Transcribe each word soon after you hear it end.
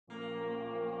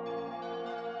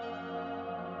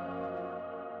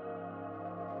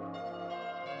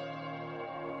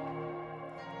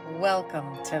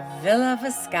Welcome to Villa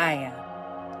Vizcaya,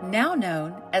 now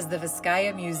known as the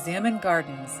Vizcaya Museum and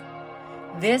Gardens.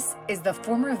 This is the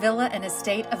former villa and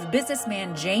estate of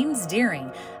businessman James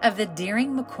Deering of the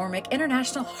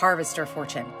McCormick-International harvester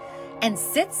fortune, and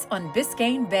sits on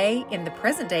Biscayne Bay in the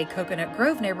present-day Coconut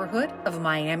Grove neighborhood of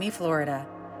Miami, Florida.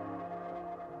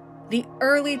 The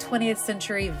early 20th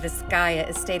century Vizcaya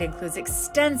estate includes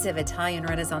extensive Italian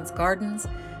Renaissance gardens,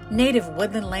 native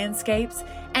woodland landscapes,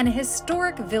 and a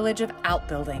historic village of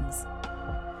outbuildings.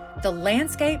 The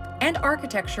landscape and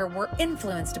architecture were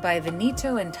influenced by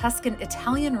Veneto and Tuscan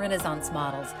Italian Renaissance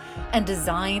models and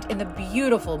designed in the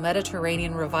beautiful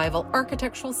Mediterranean Revival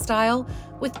architectural style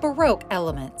with Baroque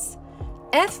elements.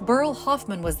 F. Burrell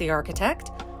Hoffman was the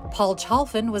architect, Paul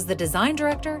Chalfin was the design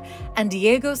director, and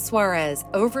Diego Suarez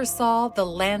oversaw the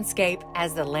landscape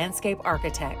as the landscape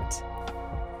architect.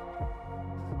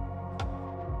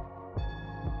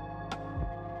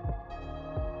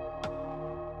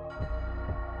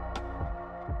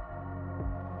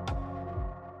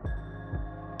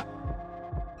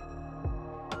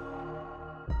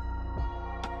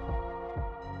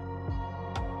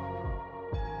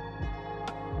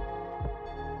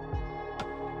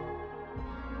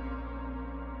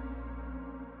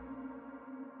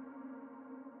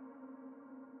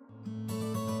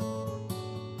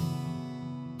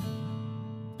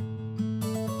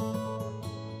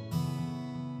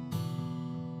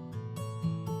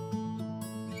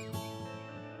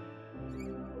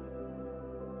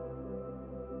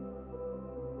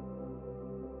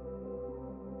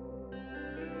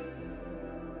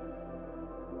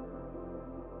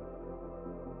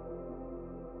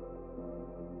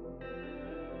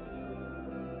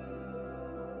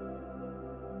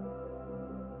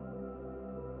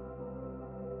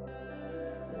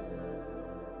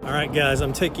 All right, guys,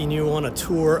 I'm taking you on a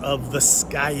tour of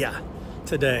Vizcaya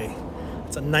today.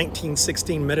 It's a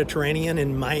 1916 Mediterranean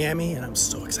in Miami, and I'm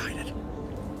so excited.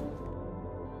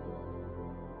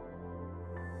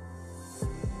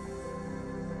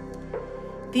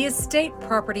 The estate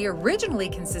property originally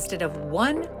consisted of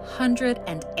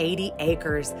 180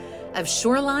 acres of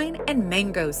shoreline and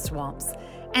mangrove swamps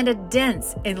and a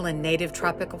dense inland native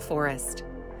tropical forest.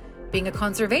 Being a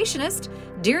conservationist,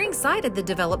 Deering cited the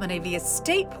development of the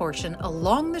estate portion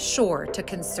along the shore to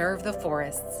conserve the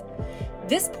forests.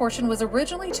 This portion was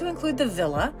originally to include the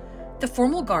villa, the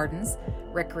formal gardens,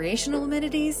 recreational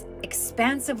amenities,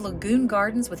 expansive lagoon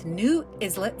gardens with new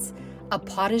islets, a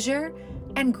potager,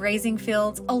 and grazing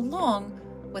fields, along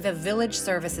with a village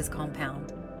services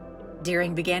compound.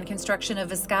 Deering began construction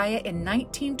of Vizcaya in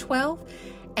 1912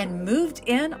 and moved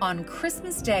in on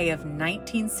Christmas Day of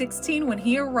 1916 when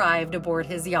he arrived aboard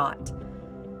his yacht.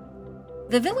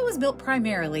 The villa was built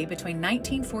primarily between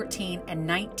 1914 and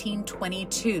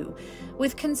 1922,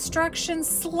 with construction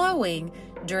slowing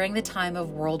during the time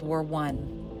of World War I.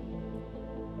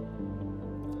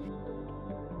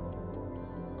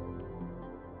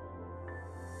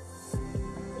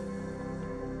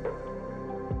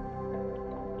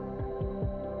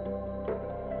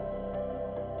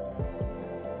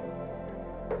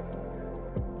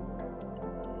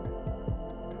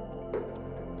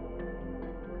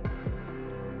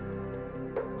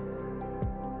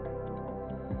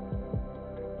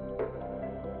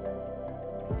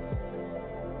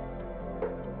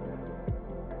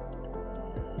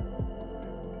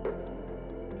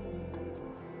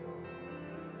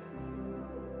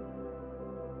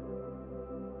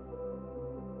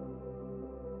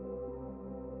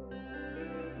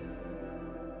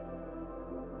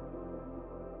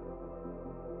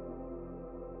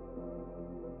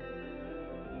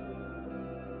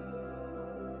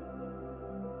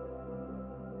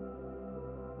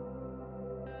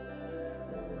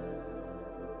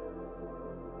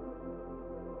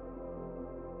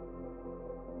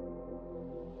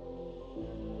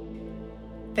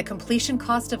 The completion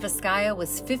cost of Vizcaya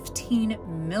was $15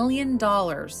 million,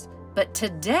 but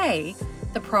today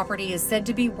the property is said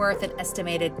to be worth an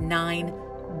estimated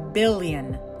 $9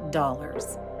 billion.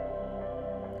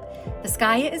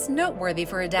 Vizcaya is noteworthy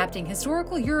for adapting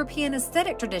historical European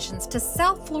aesthetic traditions to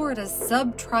South Florida's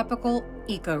subtropical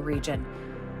ecoregion.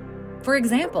 For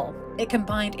example, it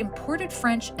combined imported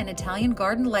French and Italian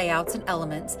garden layouts and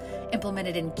elements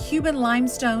implemented in Cuban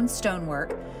limestone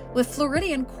stonework with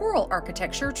Floridian coral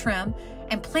architecture trim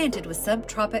and planted with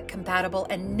subtropic compatible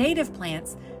and native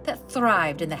plants that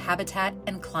thrived in the habitat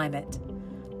and climate.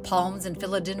 Palms and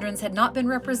philodendrons had not been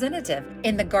representative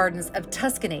in the gardens of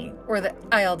Tuscany or the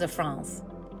Isle de France.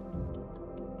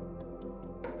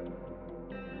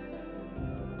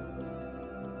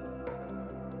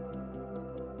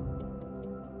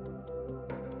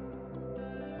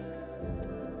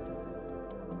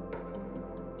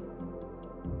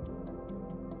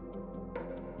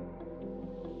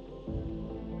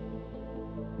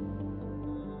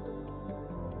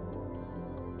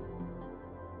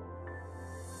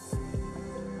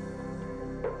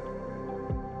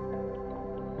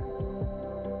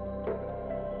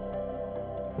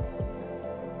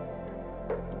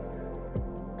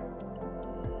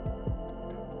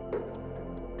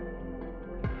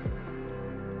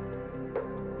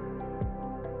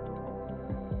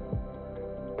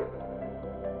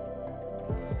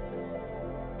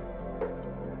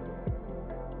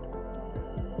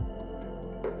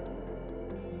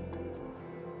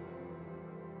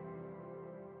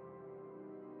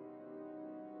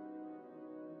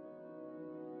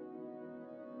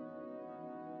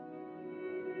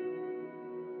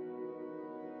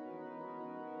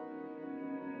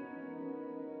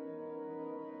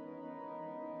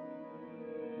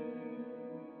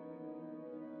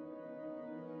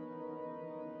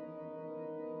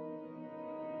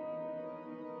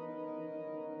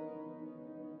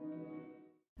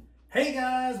 Hey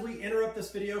guys, we interrupt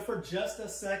this video for just a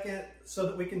second so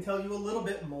that we can tell you a little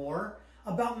bit more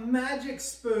about Magic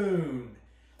Spoon.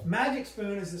 Magic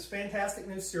Spoon is this fantastic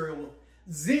new cereal with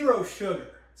zero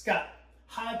sugar. It's got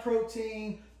high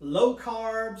protein, low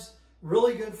carbs,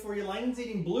 really good for you. Lane's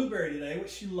eating blueberry today, which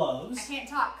she loves. I can't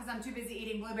talk because I'm too busy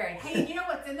eating blueberry. Hey, you know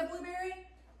what's in the blueberry?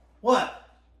 What?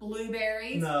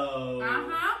 Blueberries. No.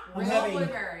 Real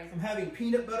blueberries. I'm having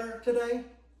peanut butter today.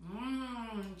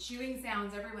 Chewing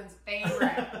sounds everyone's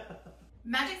favorite.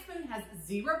 Magic Spoon has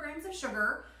 0 grams of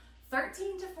sugar,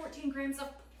 13 to 14 grams of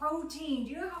protein.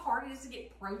 Do you know how hard it is to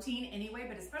get protein anyway,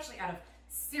 but especially out of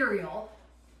cereal?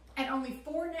 And only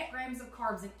 4 net grams of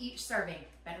carbs in each serving.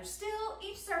 Better still,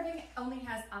 each serving only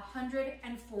has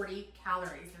 140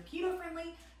 calories. They're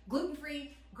keto-friendly,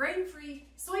 gluten-free, grain-free,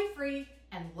 soy-free,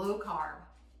 and low carb.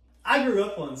 I grew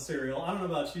up on cereal. I don't know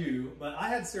about you, but I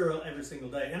had cereal every single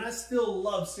day, and I still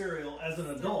love cereal as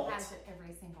an adult. Has it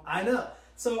every single day. I know.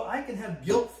 So I can have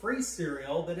guilt-free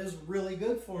cereal that is really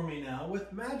good for me now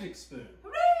with Magic Spoon.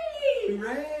 Hooray!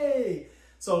 Hooray!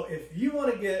 So if you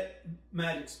want to get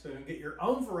Magic Spoon, get your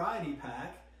own variety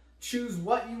pack, choose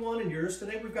what you want in yours.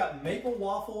 Today we've got maple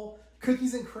waffle,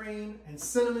 cookies and cream, and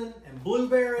cinnamon, and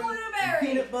blueberry, and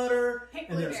peanut butter,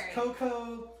 and there's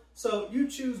cocoa. So you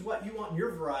choose what you want in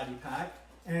your variety pack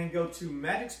and go to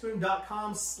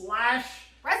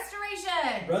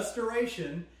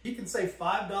magicspoon.com/restoration. You can save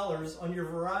 $5 on your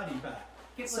variety pack.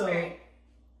 Get blueberry.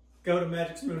 So go to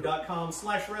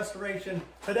magicspoon.com/restoration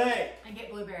today. And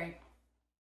get blueberry.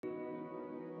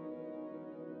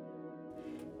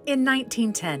 In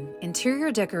 1910,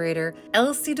 interior decorator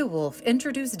Elsie de Wolf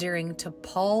introduced Deering to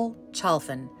Paul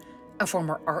Chalfin, a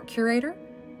former art curator,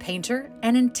 painter,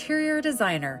 and interior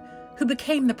designer who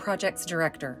became the project's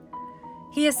director.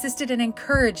 He assisted and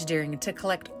encouraged Deering to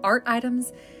collect art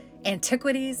items,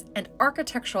 antiquities, and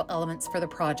architectural elements for the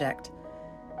project.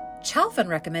 Chalfin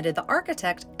recommended the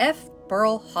architect F.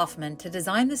 Burrell Hoffman to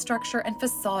design the structure and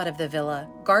facade of the villa,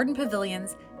 garden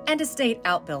pavilions, and estate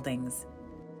outbuildings.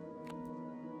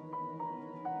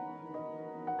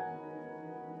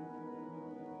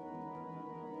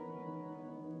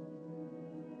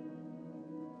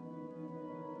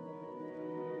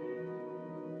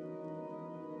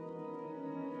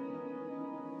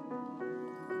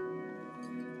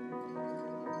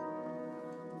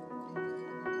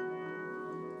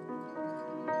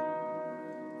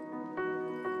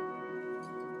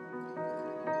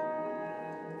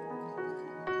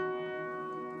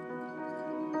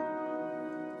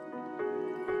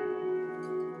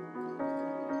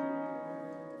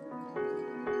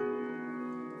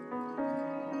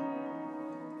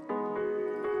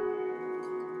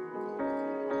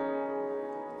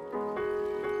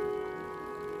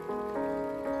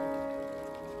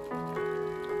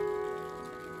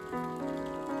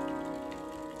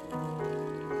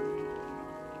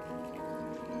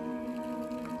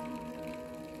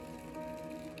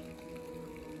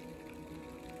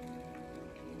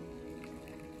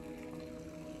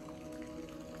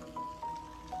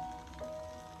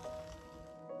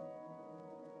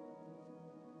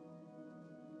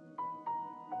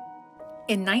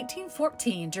 In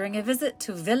 1914, during a visit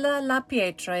to Villa La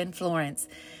Pietra in Florence,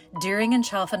 Deering and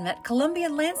Chalfin met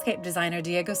Colombian landscape designer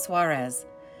Diego Suarez.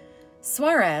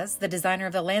 Suarez, the designer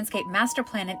of the landscape master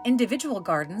plan and individual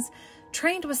gardens,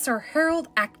 trained with Sir Harold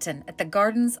Acton at the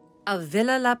gardens of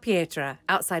Villa La Pietra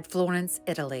outside Florence,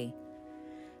 Italy.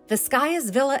 Vizcaya's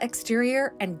villa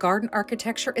exterior and garden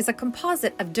architecture is a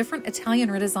composite of different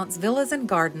Italian Renaissance villas and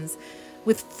gardens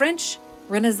with French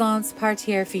Renaissance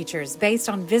parterre features based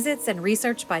on visits and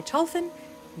research by Chalfin,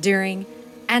 Deering,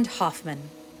 and Hoffman.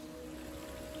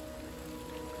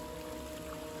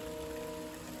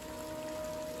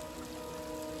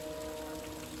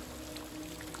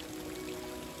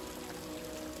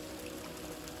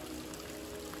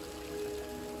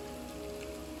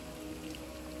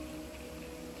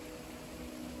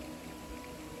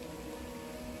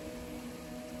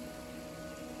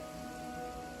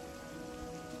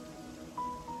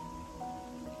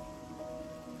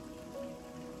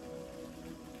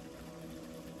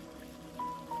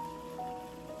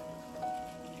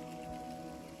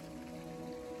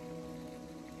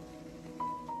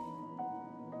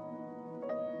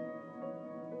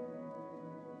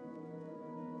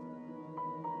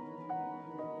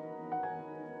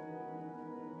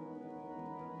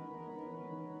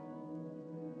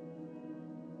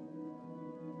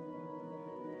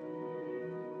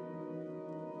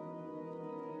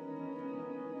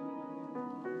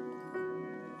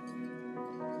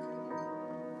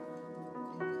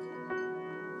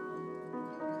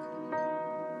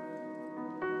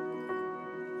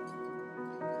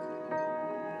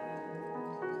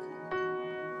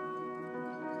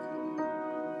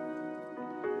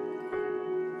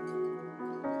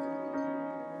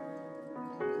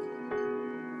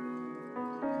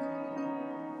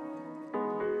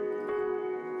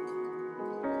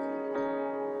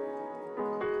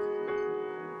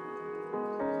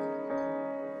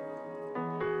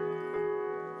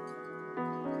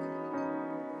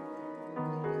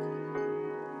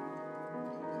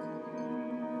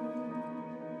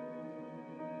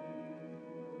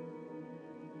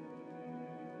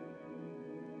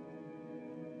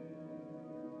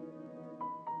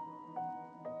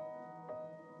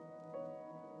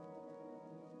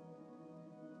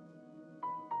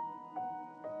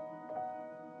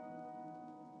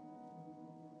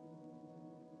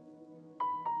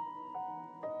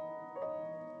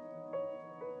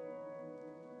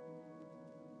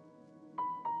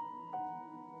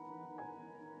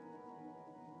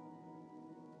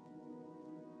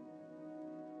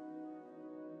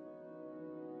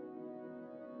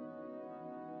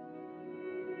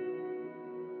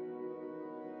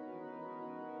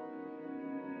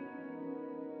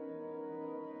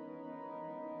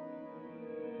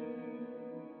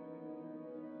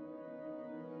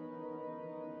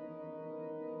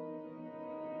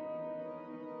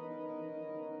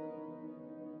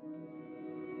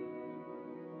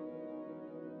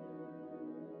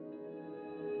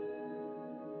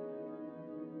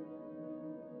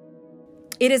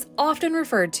 It is often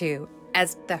referred to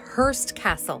as the Hearst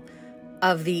Castle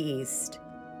of the East.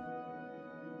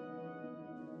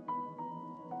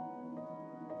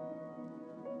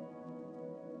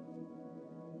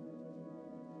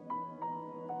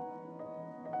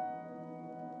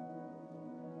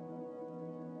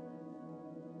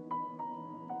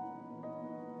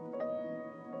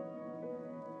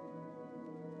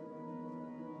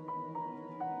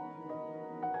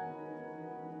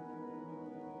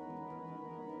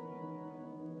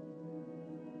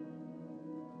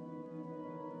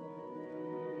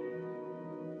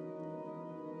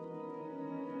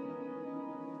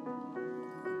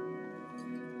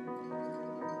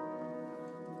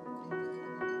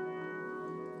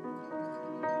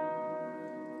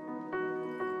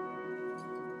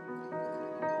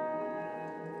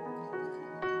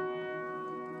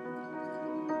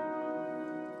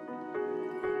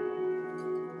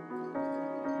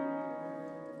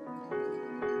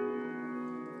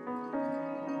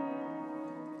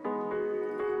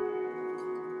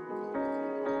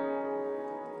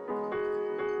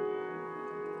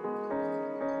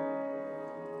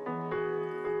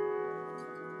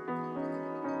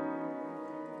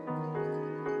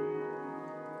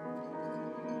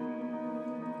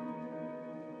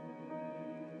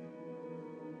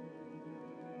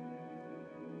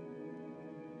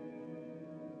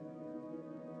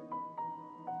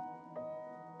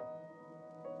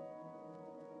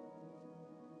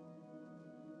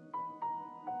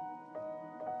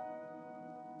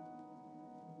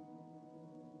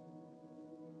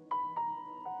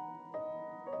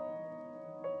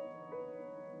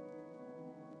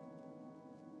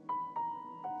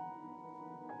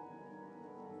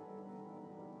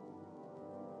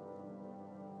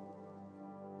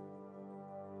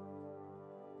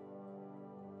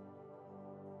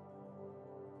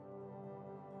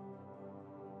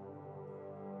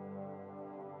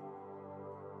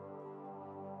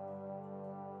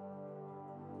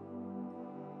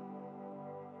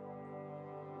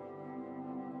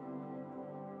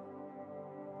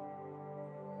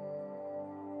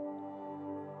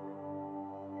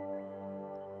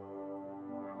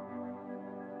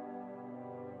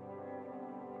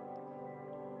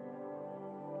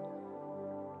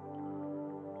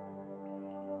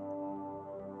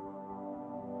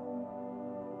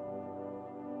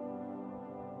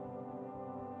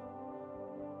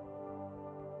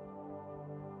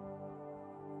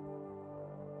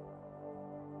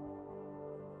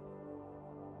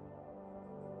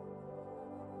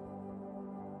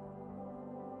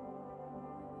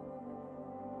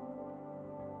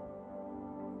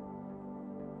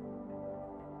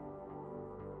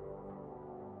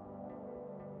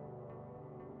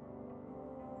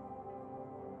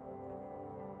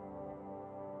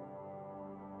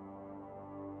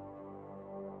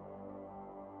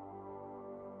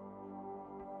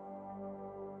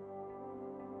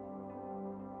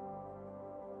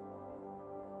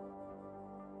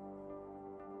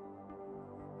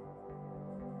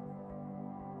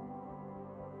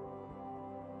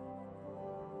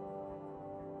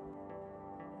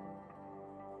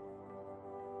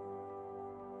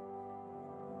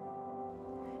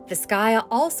 Vizcaya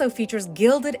also features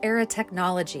Gilded Era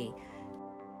technology.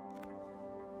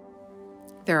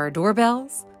 There are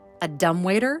doorbells, a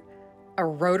dumbwaiter, a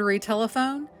rotary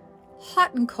telephone,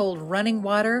 hot and cold running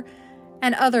water,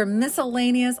 and other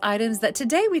miscellaneous items that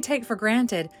today we take for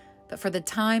granted, but for the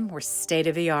time were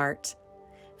state-of-the-art.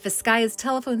 Vizcaya's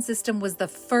telephone system was the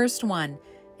first one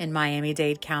in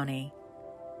Miami-Dade County.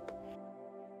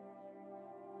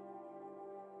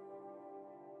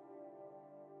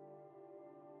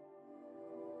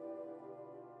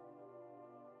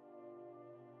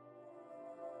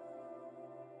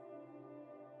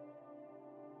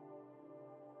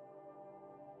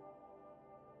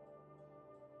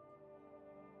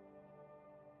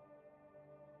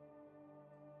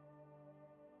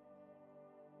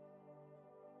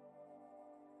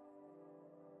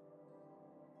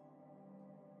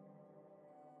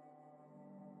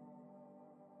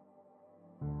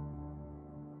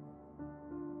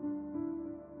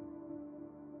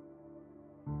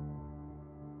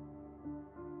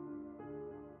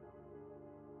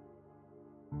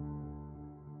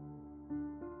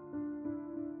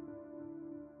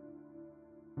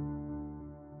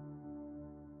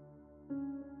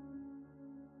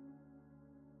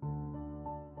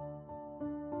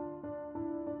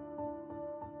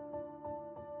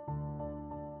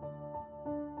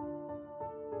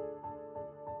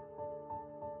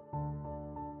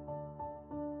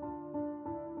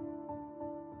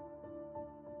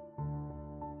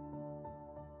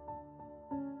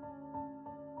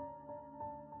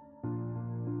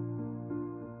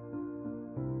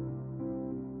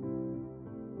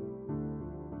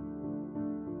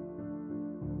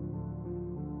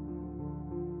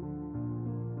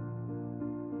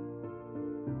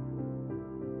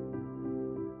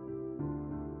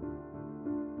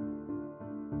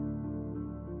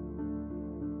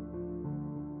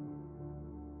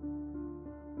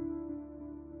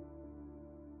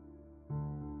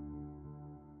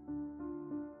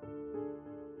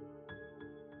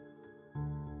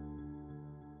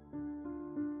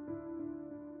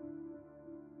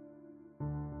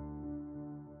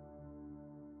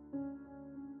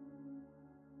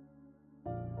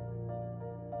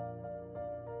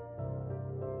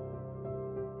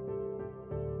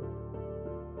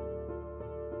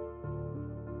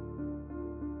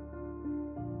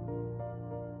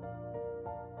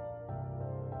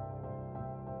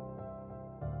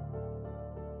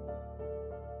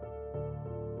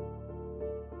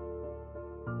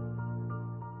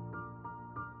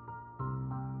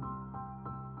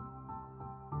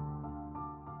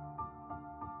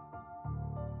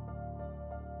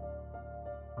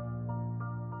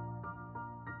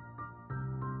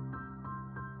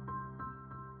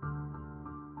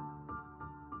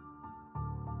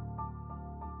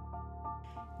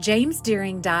 James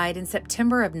Deering died in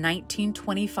September of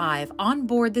 1925 on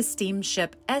board the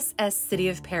steamship SS City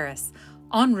of Paris,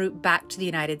 en route back to the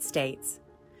United States.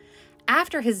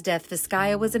 After his death,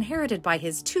 Vizcaya was inherited by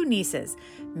his two nieces,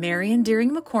 Marion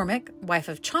Deering McCormick, wife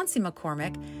of Chauncey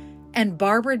McCormick, and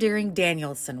Barbara Deering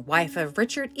Danielson, wife of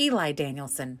Richard Eli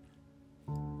Danielson.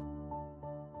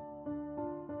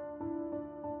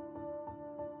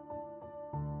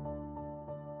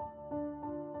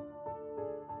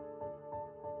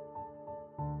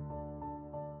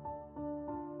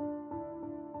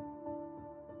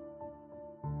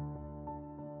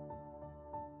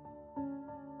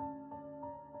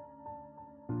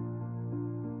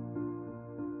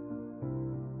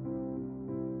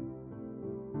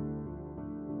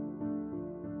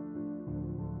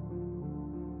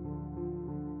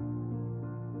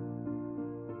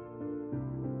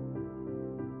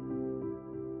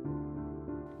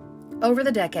 Over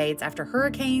the decades, after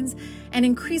hurricanes and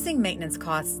increasing maintenance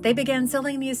costs, they began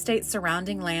selling the estate's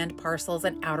surrounding land parcels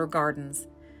and outer gardens.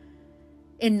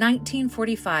 In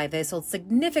 1945, they sold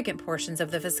significant portions of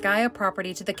the Vizcaya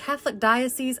property to the Catholic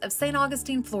Diocese of St.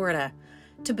 Augustine, Florida,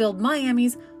 to build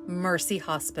Miami's Mercy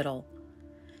Hospital.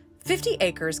 50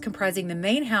 acres comprising the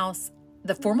main house,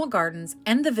 the formal gardens,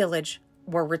 and the village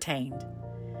were retained.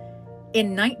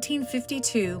 In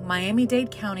 1952,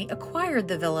 Miami-Dade County acquired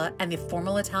the villa and the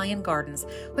formal Italian gardens,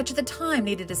 which at the time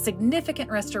needed a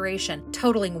significant restoration,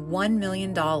 totaling $1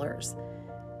 million.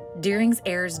 Deering's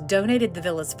heirs donated the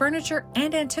villa's furniture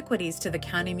and antiquities to the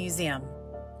county museum.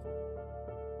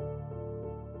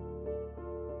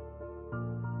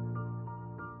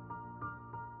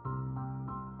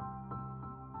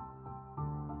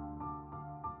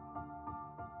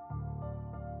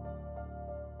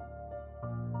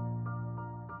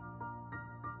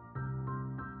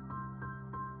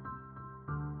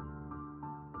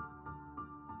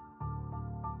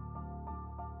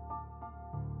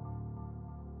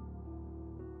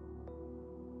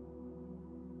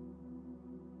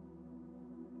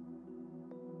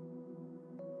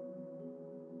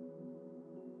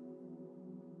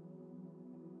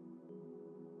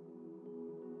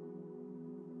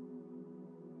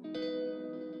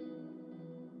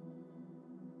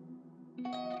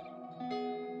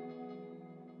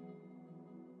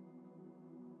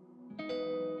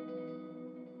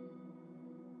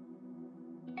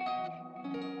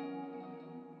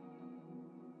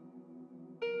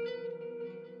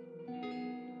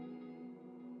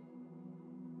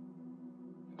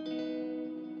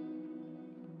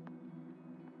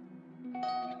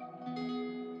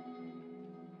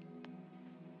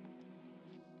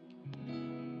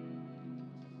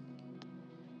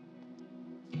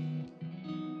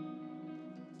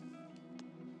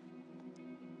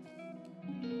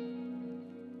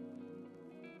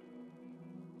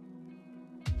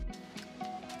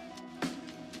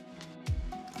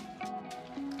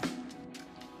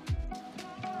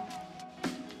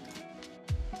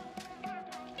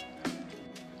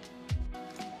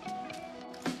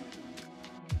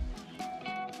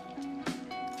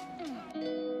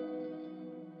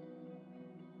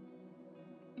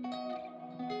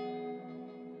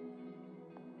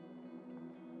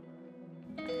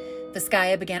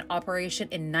 Vizcaya began operation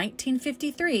in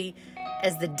 1953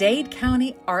 as the Dade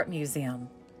County Art Museum.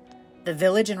 The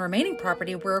village and remaining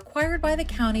property were acquired by the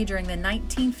county during the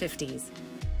 1950s.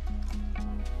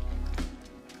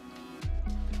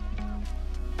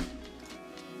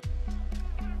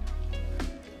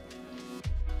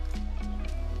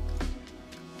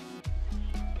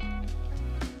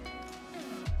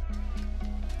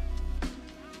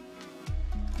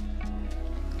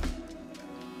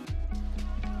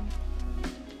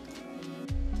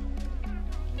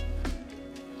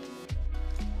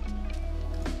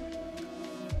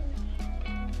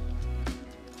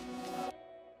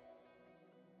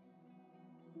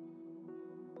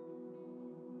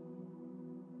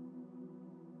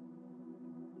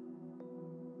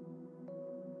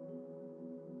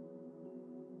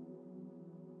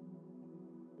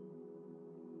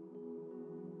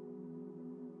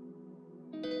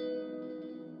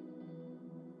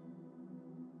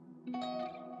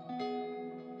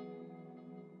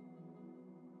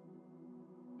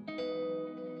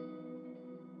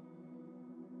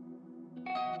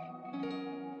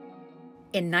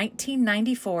 In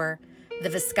 1994, the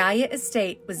Vizcaya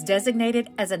estate was designated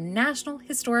as a National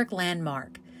Historic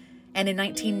Landmark, and in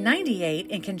 1998,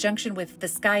 in conjunction with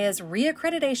Vizcaya's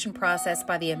reaccreditation process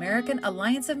by the American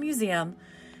Alliance of Museum,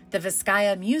 the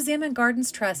Vizcaya Museum and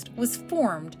Gardens Trust was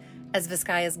formed as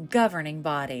Vizcaya's governing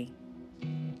body.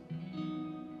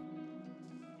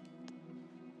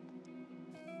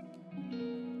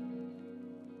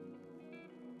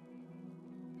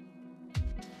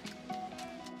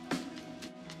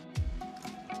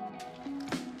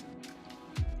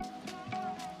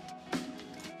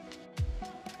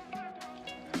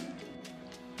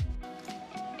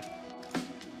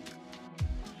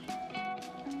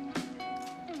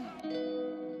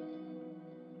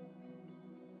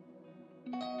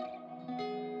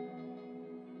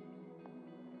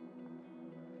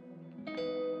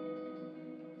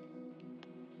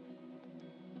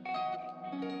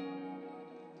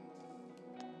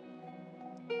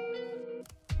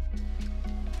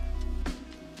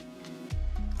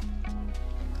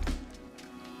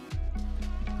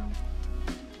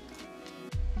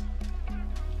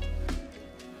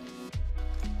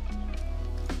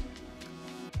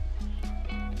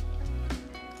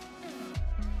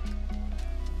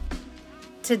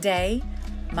 Today,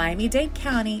 Miami-Dade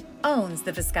County owns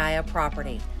the Vizcaya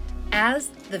property as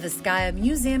the Vizcaya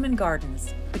Museum and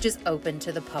Gardens, which is open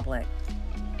to the public.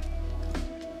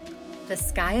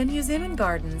 Vizcaya Museum and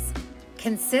Gardens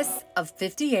consists of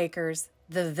 50 acres,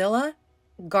 the villa,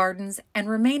 gardens, and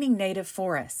remaining native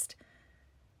forest.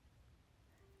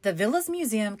 The Villa's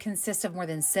museum consists of more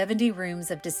than 70 rooms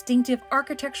of distinctive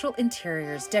architectural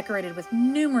interiors decorated with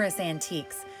numerous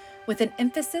antiques, with an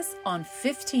emphasis on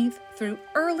 15th through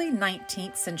early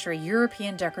 19th century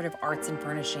European decorative arts and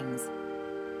furnishings.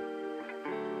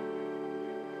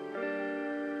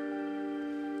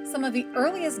 Some of the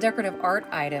earliest decorative art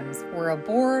items were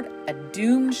aboard a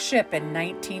doomed ship in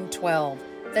 1912,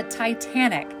 the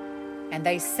Titanic, and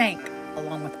they sank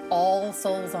along with all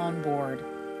souls on board.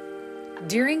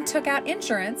 Deering took out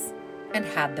insurance and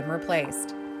had them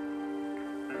replaced.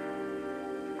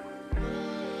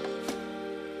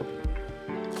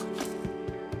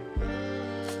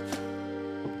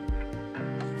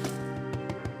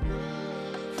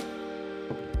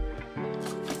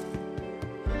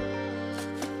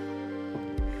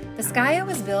 Vizcaya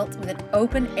was built with an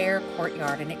open-air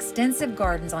courtyard and extensive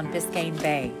gardens on Biscayne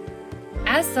Bay.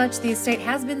 As such, the estate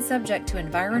has been subject to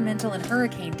environmental and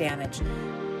hurricane damage,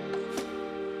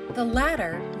 the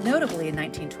latter notably in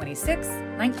 1926,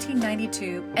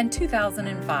 1992, and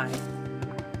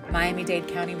 2005. Miami-Dade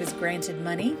County was granted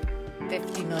money,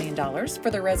 $50 million,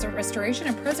 for the restoration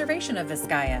and preservation of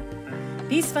Vizcaya.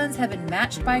 These funds have been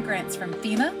matched by grants from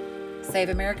FEMA, Save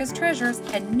America's Treasures,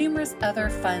 and numerous other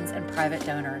funds and private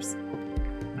donors.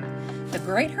 The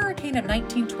Great Hurricane of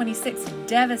 1926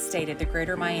 devastated the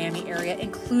greater Miami area,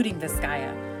 including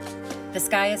Vizcaya.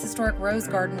 Vizcaya's historic rose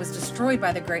garden was destroyed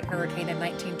by the Great Hurricane in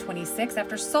 1926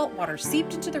 after salt water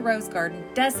seeped into the rose garden,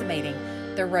 decimating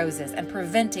the roses and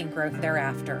preventing growth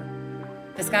thereafter.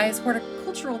 Vizcaya's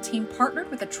horticultural team partnered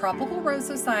with the Tropical Rose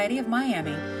Society of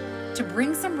Miami to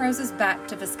bring some roses back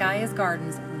to Vizcaya's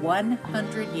gardens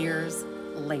 100 years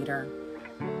later.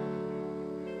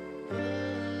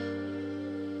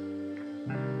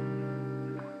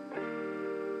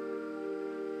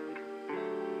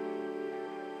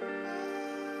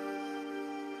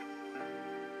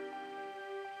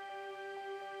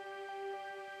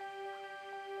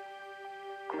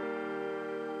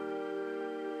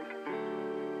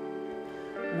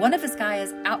 One of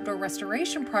Vizcaya's outdoor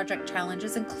restoration project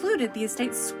challenges included the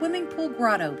estate's swimming pool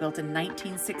grotto built in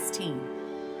 1916.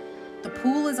 The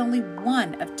pool is only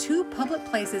one of 2 public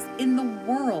places in the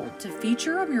world to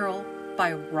feature a mural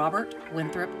by Robert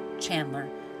Winthrop Chandler,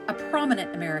 a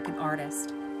prominent American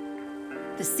artist.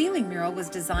 The ceiling mural was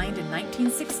designed in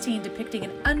 1916 depicting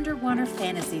an underwater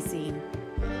fantasy scene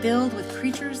filled with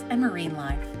creatures and marine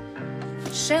life.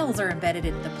 Shells are embedded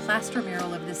in the plaster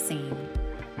mural of the scene.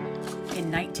 In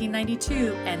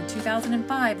 1992 and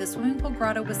 2005, the swimming pool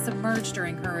grotto was submerged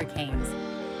during hurricanes.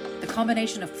 The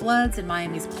combination of floods and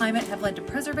Miami's climate have led to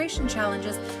preservation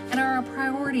challenges and are a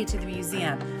priority to the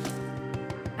museum,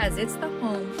 as it's the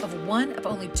home of one of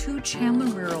only 2 Chandler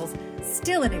murals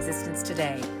still in existence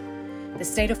today. The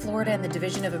state of Florida and the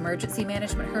Division of Emergency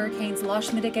Management Hurricanes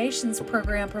Loss Mitigations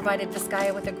Program provided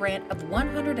Vizcaya with a grant of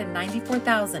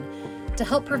 $194,000 to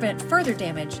help prevent further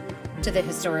damage to the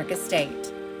historic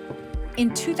estate.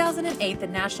 In 2008, the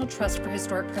National Trust for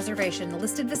Historic Preservation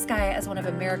listed Vizcaya as one of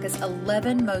America's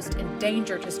 11 most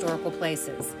endangered historical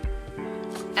places.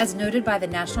 As noted by the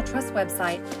National Trust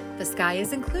website,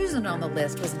 Vizcaya's inclusion on the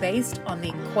list was based on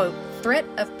the, quote, threat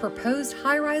of proposed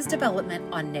high-rise development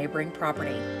on neighboring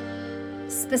property.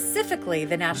 Specifically,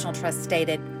 the National Trust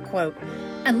stated, quote,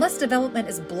 unless development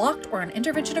is blocked or an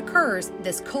intervention occurs,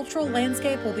 this cultural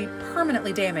landscape will be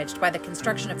permanently damaged by the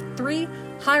construction of 3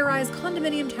 high-rise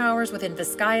condominium towers within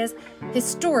Vizcaya's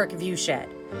historic viewshed,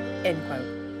 end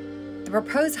quote. The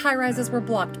proposed high-rises were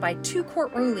blocked by 2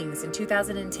 court rulings in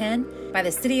 2010 by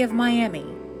the City of Miami,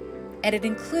 and it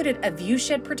included a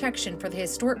viewshed protection for the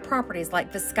historic properties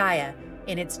like Vizcaya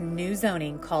in its new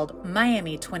zoning called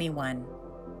Miami 21.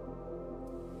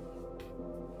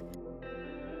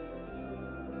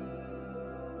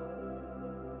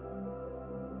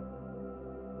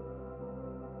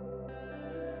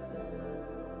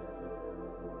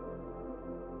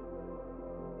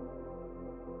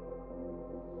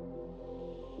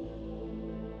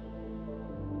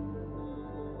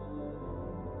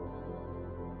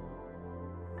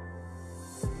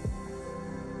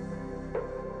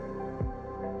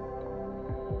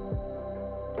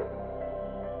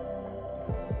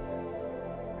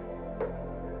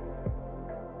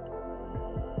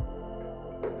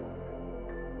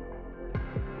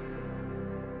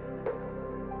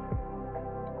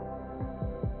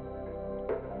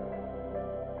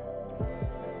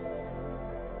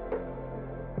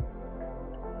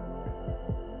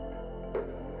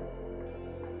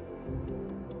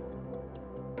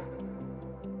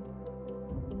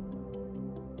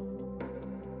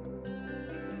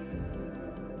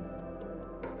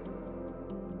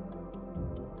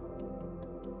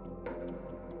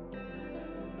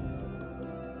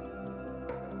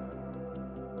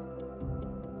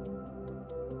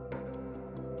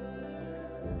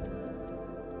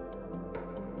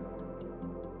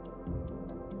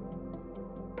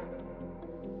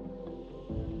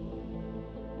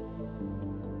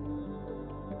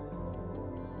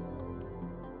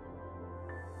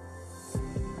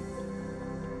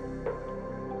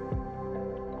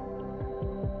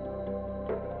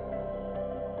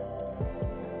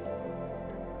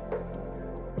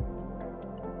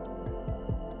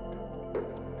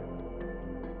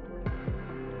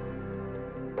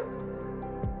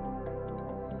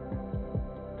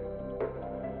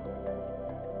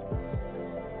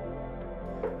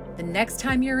 The next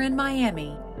time you're in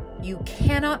Miami, you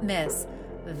cannot miss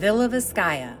Villa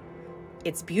Vizcaya,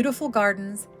 its beautiful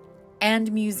gardens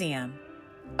and museum,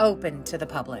 open to the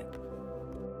public.